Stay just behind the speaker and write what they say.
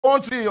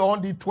country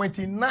on the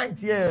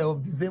 29th year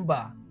of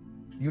December,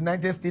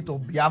 United States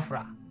of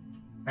Biafra.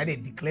 And they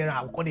declare,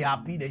 I will call they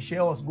happy, they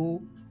share us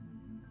go.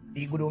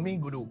 Igodo me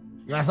Igodo.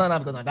 You understand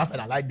that? Because that's what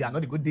I like. They are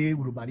not a good day.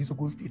 Urubani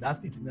so state. That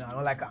state, I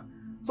don't like her.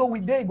 So we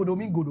day Igodo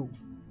me Igodo.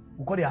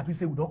 We call they happy,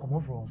 say we don't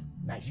come from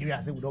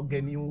Nigeria, say we don't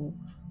get new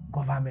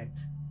government.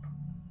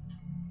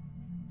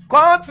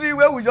 Country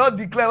where we just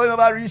declare we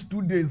never reach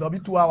 2 days or be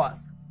 2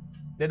 hours.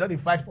 They don't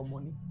fight for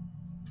money.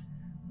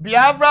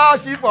 Biafra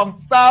chief of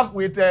staff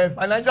with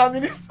financial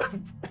minister.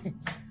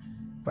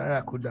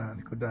 Cool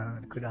down.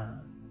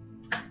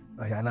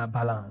 Oh, yeah, now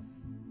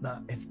balance.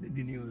 Now explain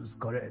the news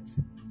correct.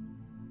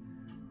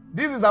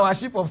 This is our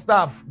chief of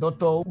staff,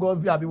 Dr.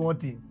 Ugozi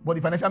Abiwanti. But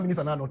the financial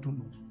minister now not to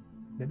know.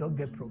 They don't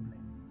get problem.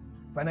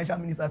 Financial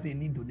minister say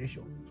need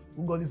donation.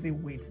 Ugozi say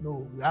wait,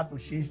 no, we have to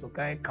change some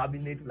kind of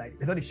cabinet. Like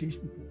they don't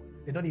change people.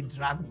 They don't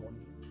drag money.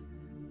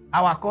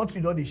 Our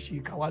country don't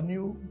shake. Our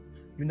new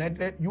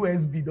United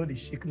USB don't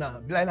shake now.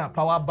 Be like a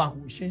power bank.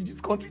 We change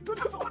this country to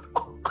this one.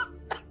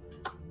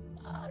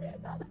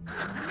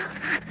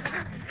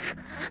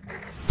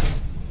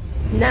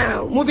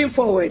 Now, moving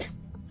forward,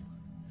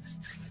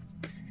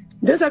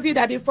 those of you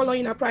that have been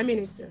following our Prime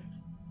Minister,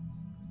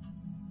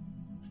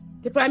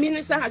 the Prime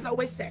Minister has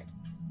always said,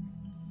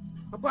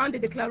 upon the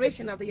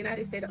declaration of the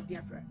United States of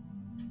Biafra,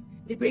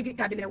 the Brigade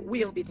Cabinet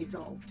will be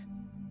dissolved.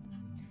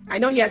 I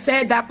know he has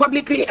said that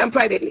publicly and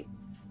privately.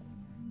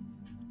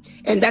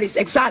 And that is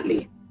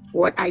exactly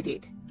what I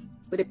did.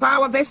 With the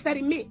power vested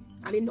in me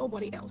and in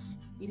nobody else.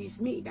 It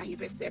is me that he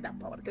vested that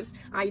power because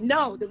I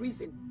know the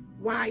reason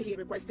why he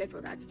requested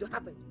for that to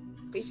happen.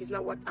 Which is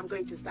not what I'm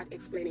going to start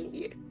explaining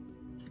here.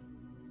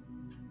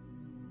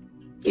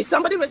 If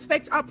somebody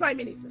respects our Prime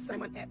Minister,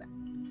 Simon Eber,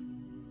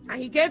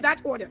 and he gave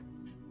that order,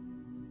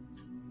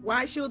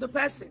 why should the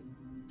person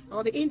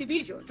or the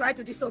individual try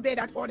to disobey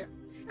that order?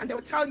 And they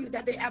will tell you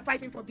that they are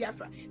fighting for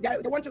Biafra. They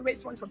want to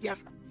raise funds for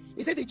Biafra.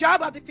 Is it the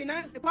job of the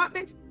finance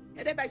department,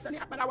 headed by Sonny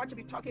Apalawa, to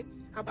be talking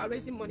about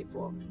raising money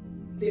for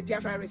the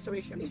Biafra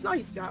restoration? It's not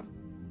his job.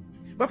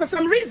 But for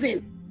some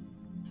reason,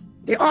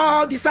 they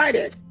all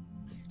decided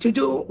to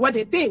do what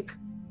they think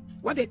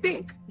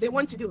they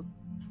want to do.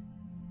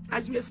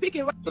 As we are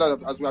speaking, so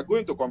that as we are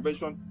going to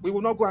convention, we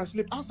will not go and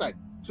sleep outside,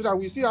 so that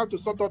we see how to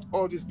sort out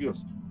all these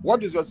bills.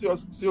 What does your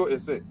COA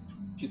say?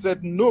 She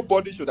said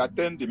nobody should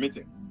attend the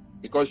meeting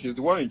because she's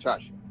the one in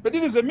charge. But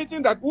this is a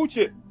meeting that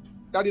Uche,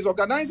 that is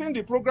organizing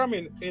the program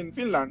in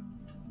Finland,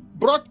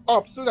 brought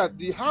up so that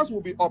the house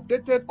will be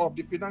updated of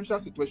the financial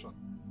situation,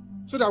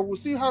 so that we'll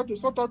see how to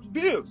sort out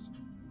bills.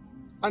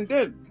 And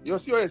then your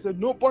COA said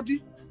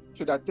nobody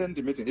should attend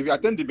the meeting. If you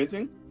attend the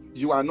meeting,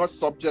 you are not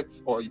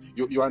subject or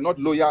you are not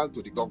loyal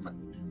to the government.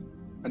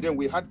 And then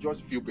we had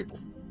just few people.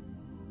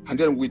 And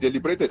then we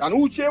deliberated. And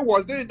Uche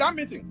was there in that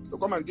meeting to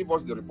come and give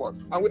us the report.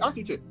 And we asked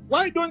Uche,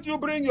 why don't you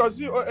bring your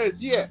COS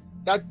here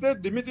that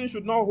said the meeting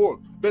should not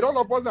hold? But all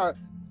of us are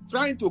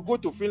trying to go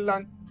to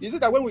Finland. Is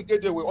it that when we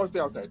get there, we all stay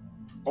outside?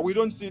 Or we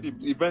don't see the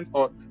event?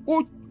 Or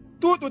 2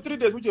 to 3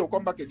 days, Uche will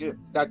come back again.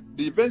 That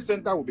the event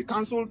center will be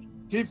cancelled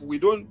if we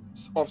don't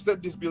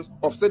offset these bills,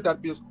 offset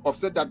that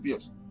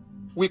bills.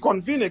 We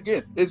convene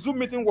again. A Zoom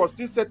meeting was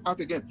still set out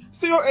again.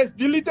 COS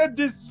deleted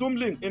this Zoom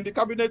link in the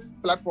cabinet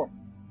platform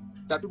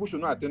that people should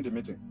not attend the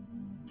meeting.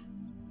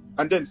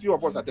 And then few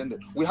of us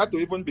attended. We had to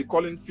even be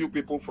calling few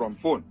people from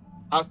phone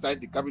outside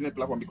the cabinet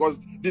platform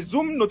because the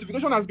Zoom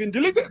notification has been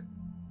deleted.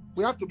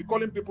 We have to be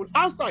calling people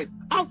outside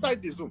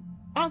the Zoom,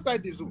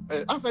 outside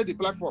the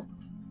platform.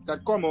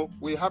 That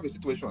we have a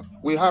situation.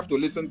 We have to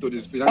listen to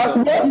this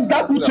financial. Where is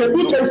that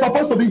Uche is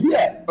supposed to be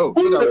here?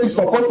 Uche is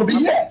supposed to be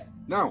here.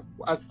 Now,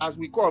 as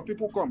we call,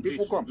 people come.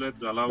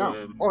 Let's allow now,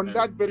 on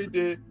that very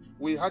day,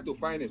 we had to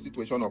find a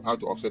situation of how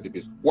to offset the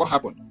bills. What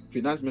happened?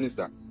 Finance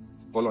minister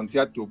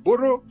volunteered to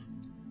borrow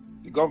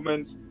the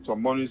government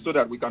some money so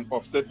that we can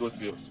offset those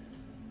bills.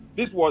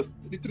 This was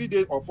 3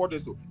 days or 4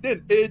 days.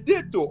 Then a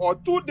day to or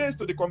 2 days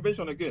to the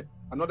convention again.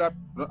 Another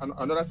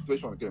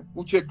situation again.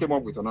 Uche came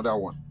up with another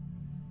one.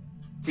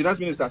 Finance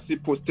minister still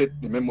posted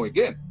the memo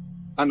again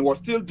and was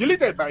still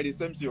deleted by the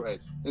same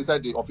COS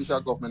inside the official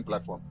government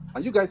platform.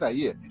 And you guys are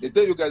here. They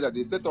tell you guys that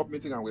they set up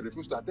meeting and we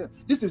refuse to attend.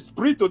 This is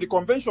pre to the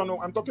convention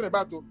I'm talking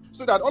about,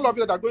 so that all of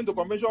you that are going to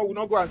convention will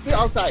not go and stay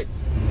outside.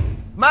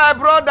 My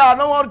brother,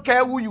 no one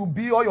care who you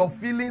be or your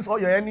feelings or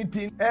your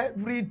anything.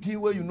 Everything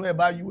where you know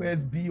about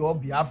USB or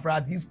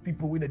Biafra, these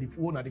people with the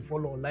phone and the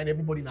follow online,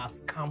 everybody na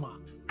scammer.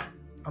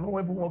 I don't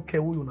everyone care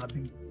who you na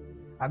be.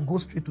 I go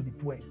straight to the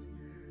point.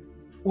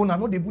 Una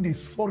no dey put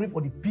sorry for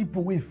the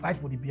people who fight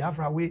for the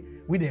Biafra way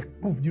they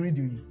prove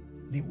during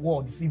the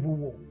war, the civil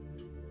war.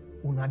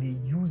 Una they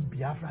use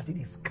Biafra to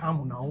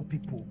scam una own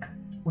people.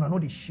 Una no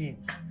dey shame.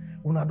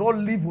 Una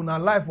don't live una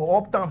life for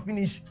up and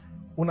finish.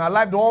 Una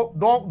life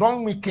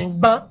don't weekend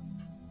ban.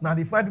 Now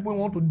the fight people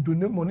want to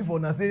donate money for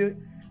una say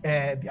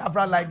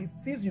Biafra like this.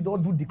 Since you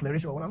don't do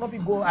declaration, una not be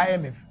go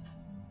IMF.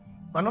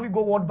 Una not be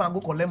go World Bank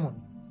go collect money.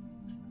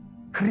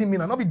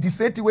 Criminal, not be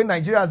deceptive way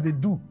Nigerians they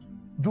do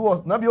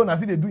us, not be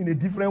honest, they do in a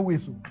different way.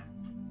 So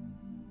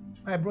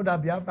My brother,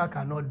 Biafra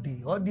cannot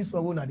be. All this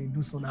one they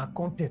do so now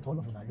content all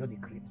of them are they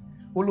create.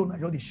 All of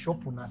them they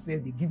shop on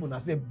ourselves, they give on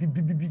ourselves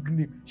big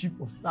name, chief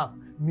of staff,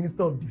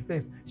 minister of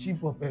defense,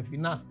 chief of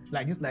finance,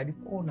 like this,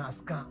 all na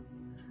scam.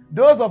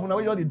 Those of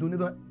them they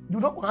donate, you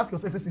don't ask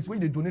yourself since when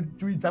they donate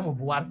during the time of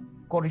Buhari,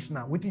 courage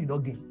now, wait till you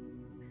don't gain.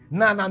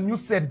 Now new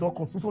set don't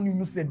come, so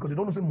new set because they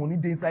don't know say money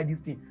dey inside this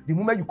thing. The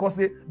moment you call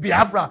say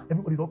Biafra,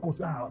 everybody don't call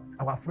say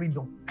our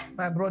freedom.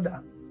 My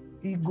brother,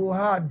 it go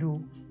hard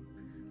though.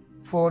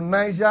 For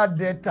Niger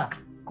Delta,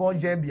 call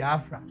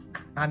Biafra,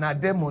 and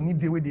at them money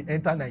dey wey they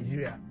enter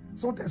Nigeria.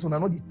 Sometimes when I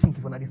know they think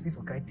if I dey see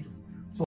some kind things.